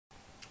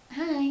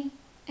Hi,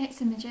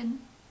 it's Imogen.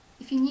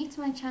 If you're new to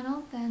my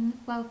channel, then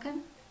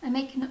welcome. I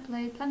make and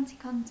upload planty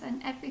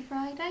content every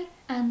Friday,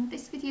 and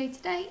this video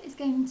today is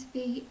going to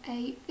be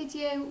a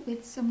video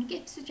with some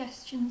gift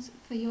suggestions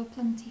for your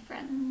planty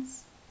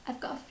friends. I've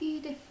got a few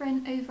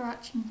different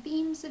overarching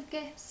themes of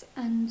gifts,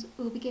 and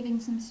we'll be giving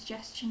some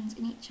suggestions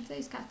in each of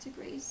those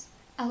categories.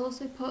 I'll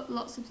also put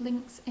lots of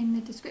links in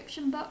the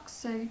description box,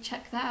 so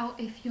check that out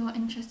if you're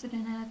interested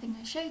in anything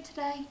I show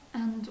today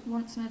and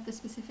want some of the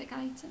specific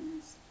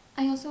items.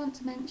 I also want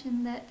to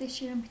mention that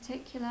this year in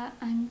particular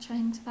I'm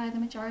trying to buy the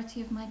majority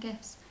of my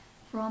gifts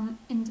from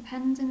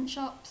independent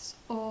shops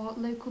or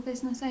local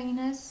business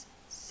owners,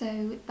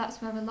 so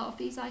that's where a lot of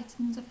these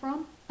items are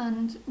from.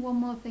 And one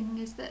more thing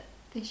is that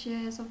this year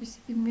has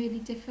obviously been really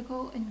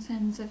difficult in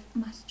terms of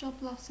mass job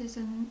losses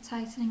and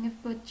tightening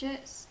of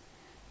budgets,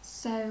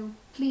 so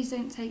please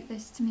don't take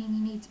this to mean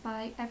you need to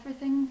buy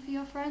everything for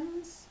your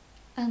friends.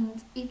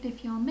 And even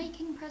if you're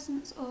making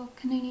presents or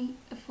can only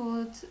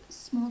afford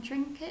small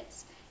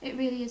trinkets, it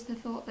really is the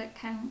thought that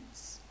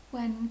counts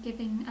when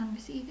giving and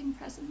receiving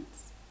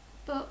presents.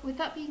 But with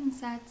that being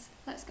said,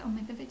 let's get on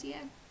with the video.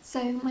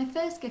 So my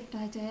first gift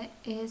idea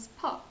is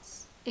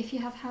pots. If you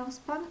have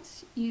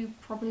houseplants, you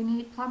probably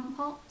need plant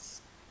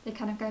pots. They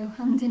kind of go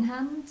hand in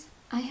hand.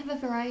 I have a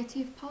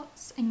variety of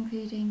pots,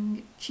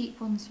 including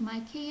cheap ones from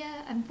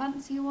IKEA and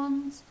fancier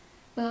ones,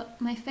 but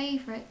my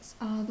favourites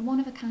are the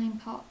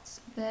one-of-a-kind pots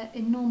that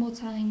in normal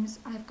times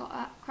I've got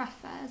at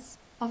craft fairs.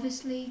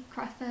 Obviously,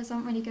 craft fairs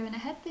aren't really going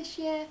ahead this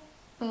year,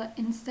 but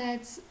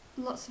instead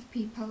lots of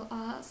people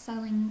are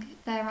selling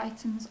their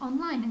items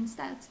online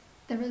instead.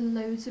 There are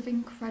loads of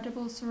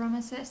incredible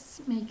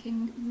ceramicists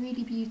making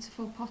really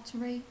beautiful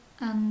pottery,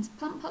 and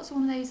plant pots are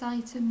one of those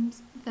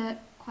items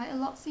that quite a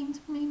lot seem to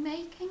be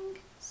making,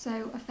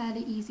 so are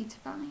fairly easy to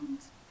find.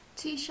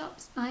 Two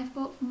shops I've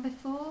bought from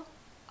before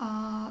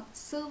are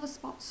Silver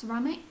Spot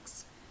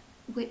Ceramics,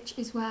 which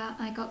is where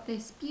I got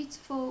this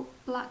beautiful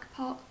black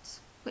pot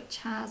which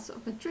has sort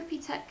of a drippy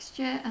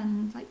texture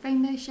and like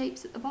rainbow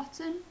shapes at the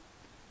bottom,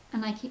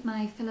 and I keep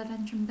my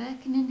philodendron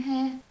Birkin in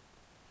here.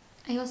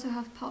 I also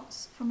have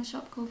pots from a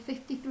shop called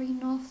 53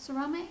 North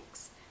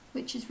Ceramics,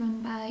 which is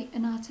run by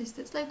an artist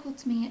that's local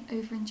to me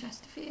over in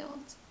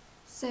Chesterfield.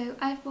 So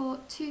I've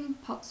bought two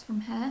pots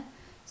from her.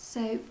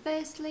 So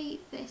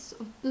firstly, this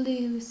sort of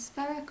blue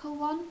spherical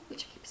one,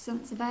 which I keep a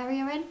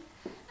Sansevieria in,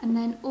 and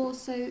then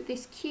also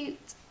this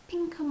cute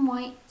pink and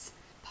white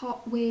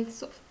pot with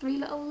sort of three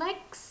little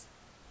legs,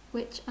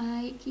 which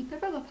I keep a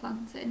rubber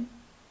plant in.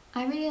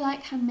 I really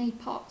like handmade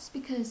pots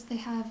because they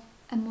have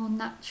a more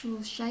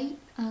natural shape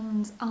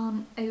and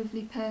aren't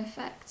overly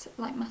perfect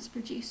like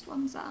mass-produced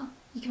ones are.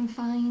 You can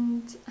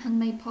find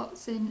handmade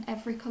pots in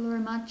every colour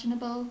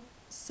imaginable,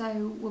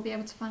 so we'll be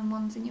able to find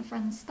ones in your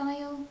friend's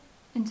style.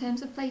 In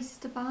terms of places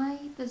to buy,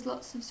 there's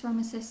lots of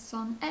ceramicists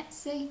on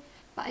Etsy,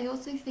 but I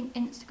also think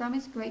Instagram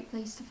is a great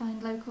place to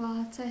find local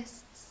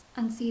artists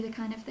and see the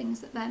kind of things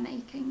that they're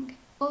making.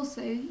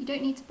 Also, you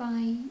don't need to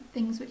buy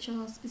things which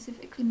are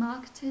specifically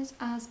marketed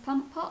as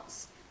plant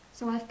pots,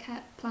 so I've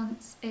kept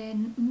plants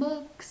in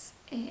mugs,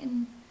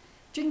 in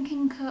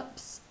drinking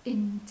cups,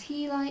 in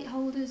tea light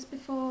holders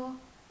before.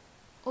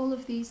 All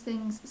of these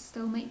things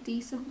still make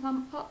decent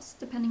plant pots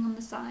depending on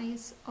the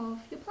size of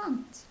your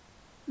plant.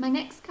 My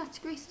next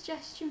category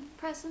suggestion for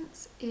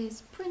presents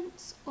is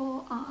prints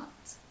or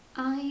art.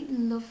 I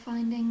love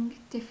finding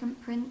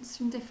different prints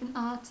from different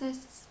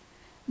artists,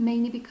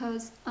 mainly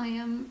because I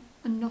am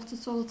not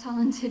at all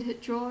talented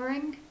at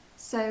drawing,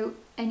 so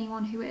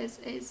anyone who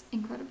is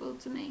incredible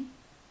to me.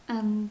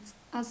 And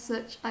as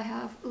such, I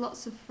have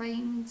lots of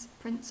framed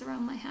prints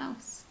around my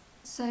house.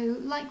 So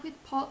like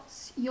with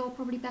pots, you're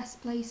probably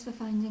best placed for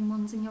finding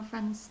ones in your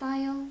friend's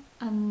style,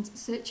 and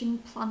searching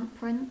plant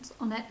print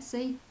on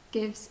Etsy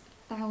gives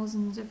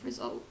thousands of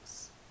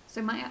results.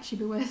 So it might actually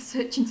be worth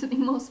searching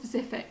something more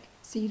specific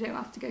so you don't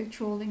have to go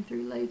trawling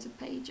through loads of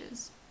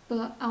pages.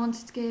 But I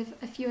wanted to give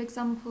a few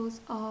examples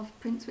of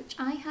prints which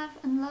I have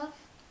and love.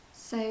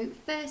 So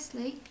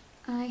firstly,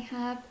 I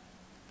have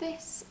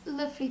this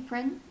lovely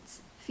print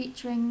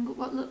featuring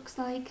what looks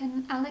like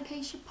an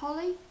alocasia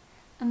poly,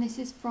 and this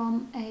is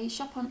from a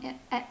shop on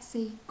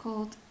Etsy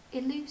called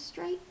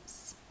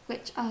Illustrates,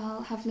 which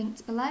I'll have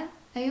linked below.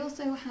 I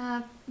also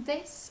have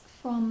this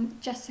from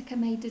Jessica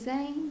May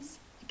Designs,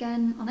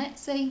 again on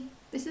Etsy.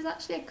 This is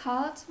actually a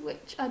card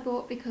which I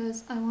bought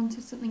because I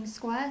wanted something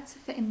square to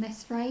fit in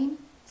this frame.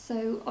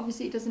 So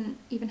obviously it doesn't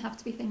even have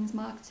to be things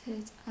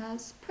marketed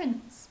as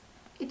prints.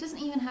 It doesn't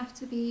even have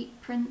to be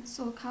prints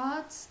or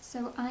cards.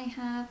 So I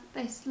have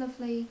this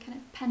lovely kind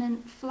of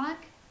pennant flag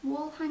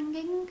wall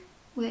hanging,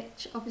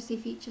 which obviously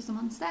features a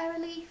monstera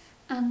leaf.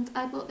 And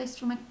I bought this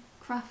from a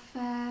craft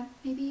fair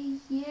maybe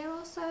a year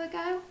or so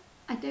ago.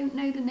 I don't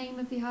know the name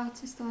of the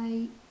artist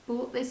I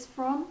bought this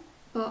from,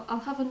 but I'll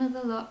have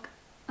another look,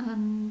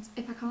 and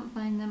if I can't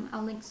find them,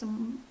 I'll link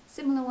some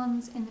similar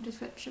ones in the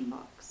description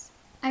box.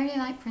 I really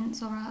like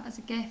prints or art as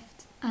a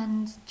gift,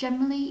 and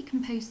generally you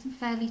can post them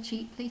fairly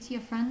cheaply to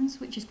your friends,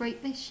 which is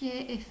great this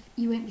year if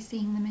you won't be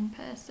seeing them in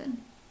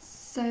person.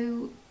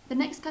 So The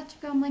next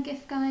category on my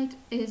gift guide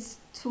is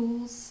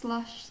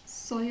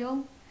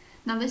tools/soil.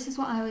 Now this is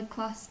what I would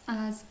class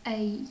as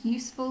a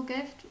useful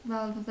gift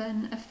rather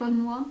than a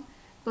fun one,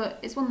 but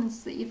it's one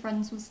that your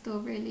friends will still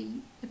really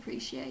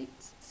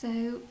appreciate.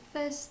 So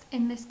first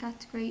in this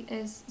category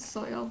is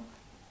soil.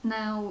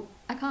 Now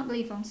I can't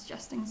believe I'm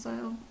suggesting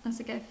soil as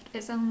a gift,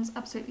 it sounds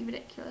absolutely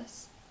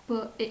ridiculous,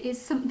 but it is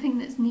something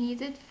that's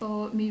needed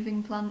for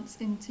moving plants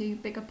into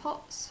bigger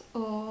pots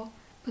or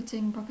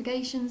putting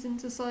propagations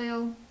into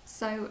soil,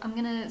 so I'm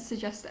going to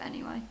suggest it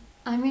anyway.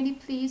 I'm really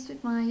pleased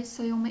with my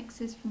soil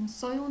mixes from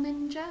Soil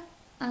Ninja,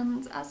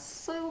 and as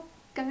soil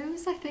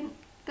goes, I think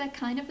they're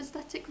kind of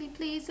aesthetically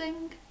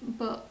pleasing,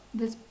 but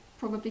there's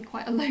probably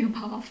quite a low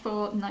bar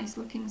for nice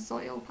looking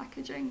soil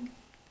packaging.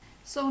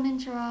 Soil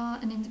Ninja are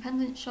an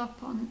independent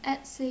shop on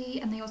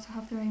Etsy, and they also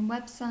have their own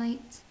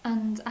website,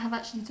 and I have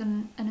actually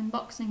done an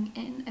unboxing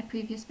in a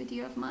previous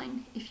video of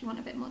mine if you want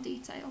a bit more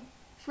detail.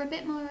 For a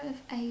bit more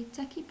of a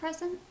techie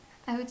present,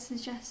 I would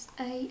suggest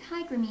a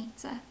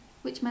hygrometer,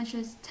 which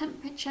measures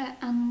temperature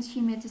and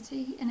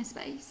humidity in a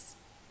space.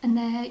 And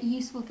they're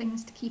useful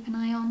things to keep an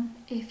eye on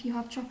if you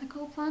have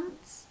tropical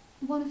plants.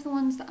 One of the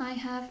ones that I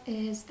have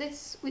is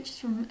this, which is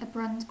from a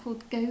brand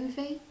called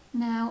Govee.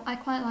 Now, I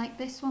quite like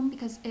this one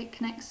because it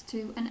connects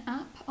to an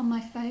app on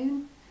my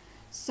phone,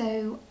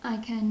 so I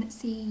can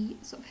see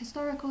sort of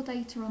historical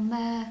data on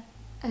there,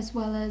 as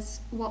well as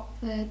what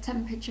the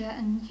temperature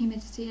and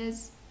humidity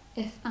is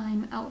if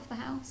I'm out of the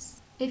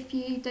house. If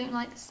you don't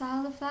like the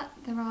style of that,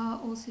 there are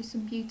also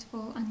some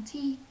beautiful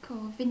antique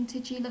or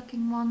vintagey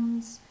looking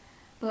ones,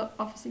 but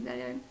obviously they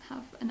don't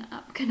have an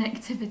app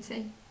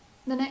connectivity.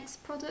 The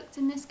next product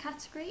in this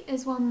category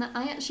is one that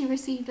I actually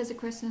received as a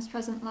Christmas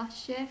present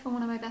last year from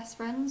one of my best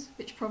friends,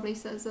 which probably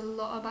says a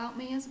lot about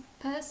me as a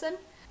person.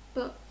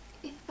 But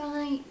if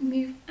I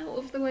move out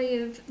of the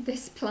way of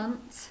this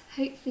plant,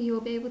 hopefully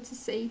you'll be able to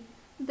see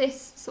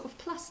this sort of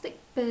plastic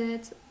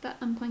bird that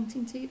I'm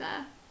pointing to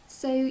there.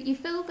 So you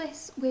fill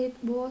this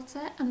with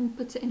water and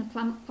put it in a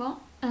plant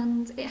pot,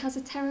 and it has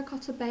a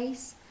terracotta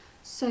base,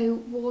 so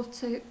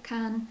water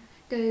can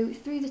go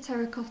through the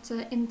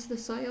terracotta into the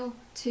soil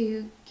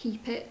to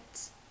keep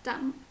it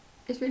damp.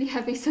 It's really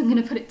heavy, so I'm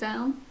going to put it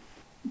down.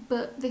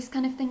 But this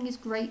kind of thing is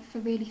great for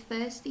really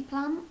thirsty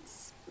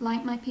plants,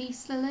 like my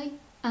peace lily,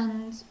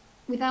 and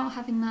without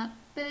having that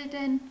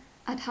burden,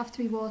 I'd have to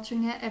be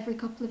watering it every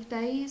couple of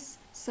days.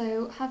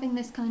 So having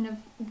this kind of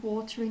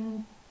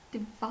watering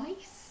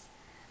device,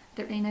 I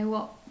don't really know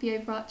what the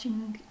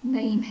overarching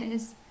name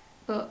is,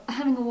 but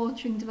having a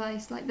watering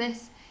device like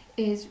this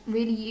is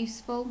really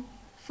useful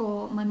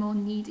for my more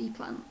needy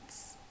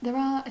plants. There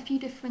are a few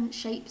different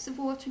shapes of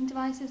watering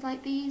devices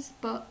like these,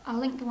 but I'll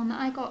link the one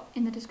that I got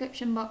in the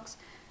description box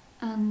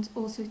and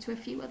also to a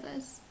few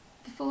others.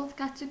 The fourth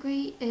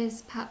category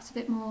is perhaps a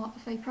bit more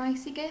of a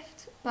pricey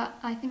gift, but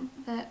I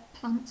think that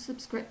plant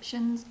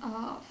subscriptions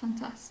are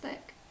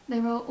fantastic.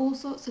 There are all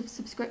sorts of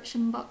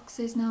subscription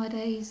boxes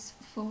nowadays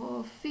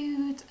for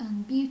food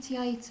and beauty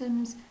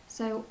items,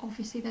 so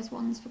obviously there's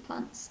ones for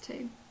plants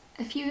too.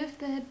 A few of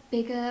the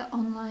bigger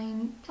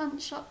online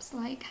plant shops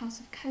like House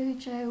of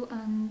Kojo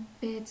and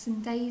Beards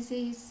and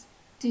Daisies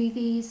do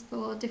these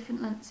for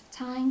different lengths of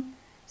time,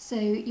 so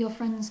your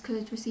friends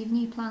could receive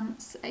new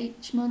plants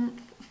each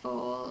month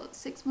for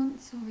 6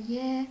 months or a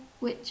year,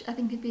 which I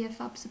think would be a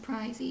fab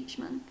surprise each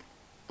month.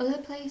 Other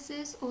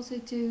places also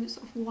do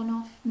sort of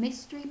one-off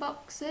mystery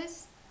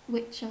boxes,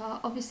 which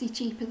are obviously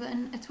cheaper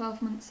than a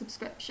 12-month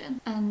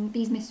subscription, and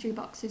these mystery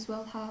boxes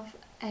will have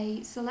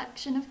a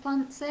selection of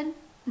plants in.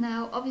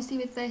 Now obviously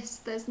with this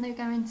there's no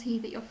guarantee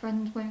that your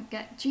friend won't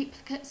get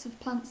duplicates of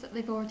plants that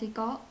they've already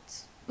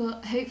got,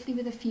 but hopefully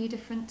with a few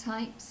different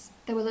types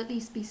there will at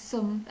least be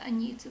some that are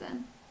new to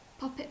them.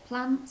 Poppet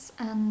Plants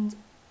and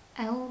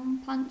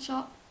Elm Plant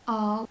Shop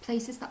are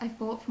places that I've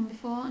bought from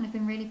before and have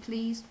been really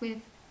pleased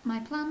with my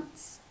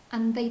plants,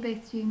 and they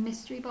both do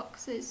mystery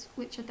boxes,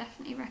 which I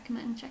definitely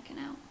recommend checking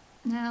out.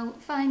 Now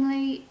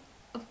finally,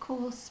 of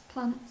course,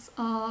 plants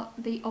are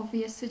the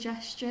obvious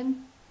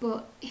suggestion,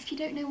 but if you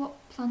don't know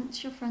what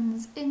plants your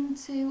friend's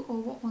into or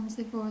what ones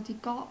they've already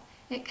got,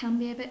 it can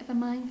be a bit of a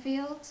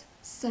minefield.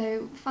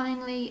 So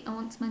finally, I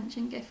want to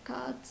mention gift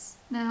cards.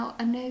 Now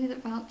I know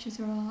that vouchers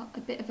are a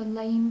bit of a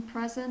lame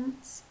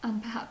present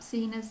and perhaps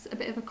seen as a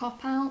bit of a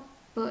cop-out,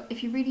 but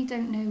if you really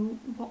don't know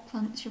what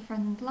plants your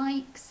friend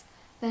likes,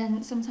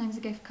 then sometimes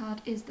a gift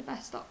card is the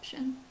best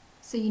option,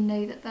 so you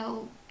know that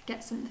they'll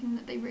get something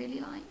that they really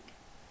like.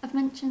 I've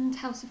mentioned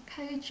House of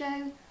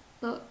Kojo,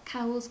 but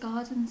Cowell's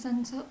Garden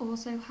Centre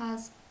also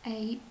has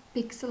a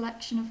big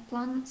selection of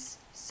plants,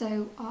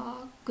 so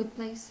are good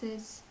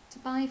places to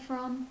buy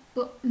from.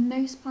 But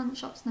most plant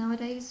shops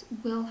nowadays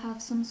will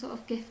have some sort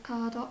of gift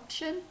card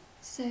option,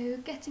 so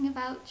getting a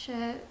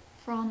voucher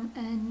from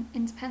an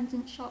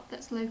independent shop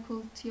that's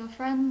local to your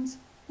friends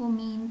will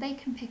mean they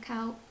can pick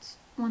out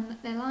one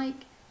that they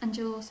like, and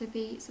you'll also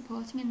be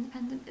supporting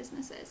independent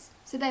businesses.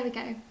 So there we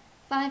go,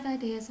 5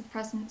 ideas of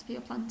presents for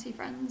your planty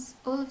friends.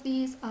 All of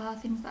these are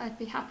things that I'd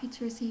be happy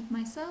to receive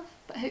myself,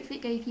 but hopefully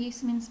it gave you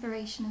some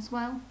inspiration as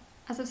well.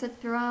 As I've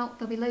said throughout,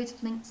 there'll be loads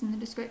of links in the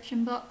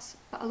description box,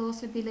 but I'll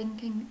also be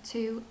linking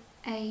to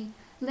a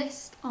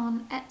list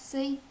on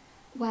Etsy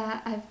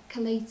where I've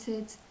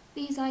collated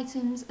these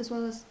items as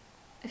well as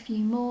a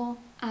few more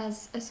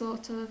as a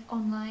sort of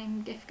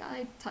online gift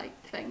guide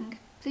type thing.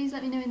 Please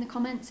let me know in the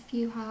comments if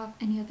you have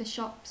any other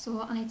shops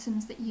or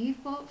items that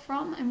you've bought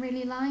from and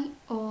really like,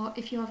 or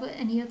if you have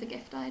any other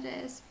gift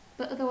ideas.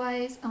 But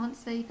otherwise, I want to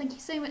say thank you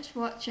so much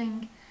for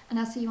watching, and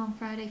I'll see you on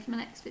Friday for my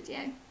next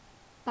video.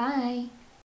 Bye!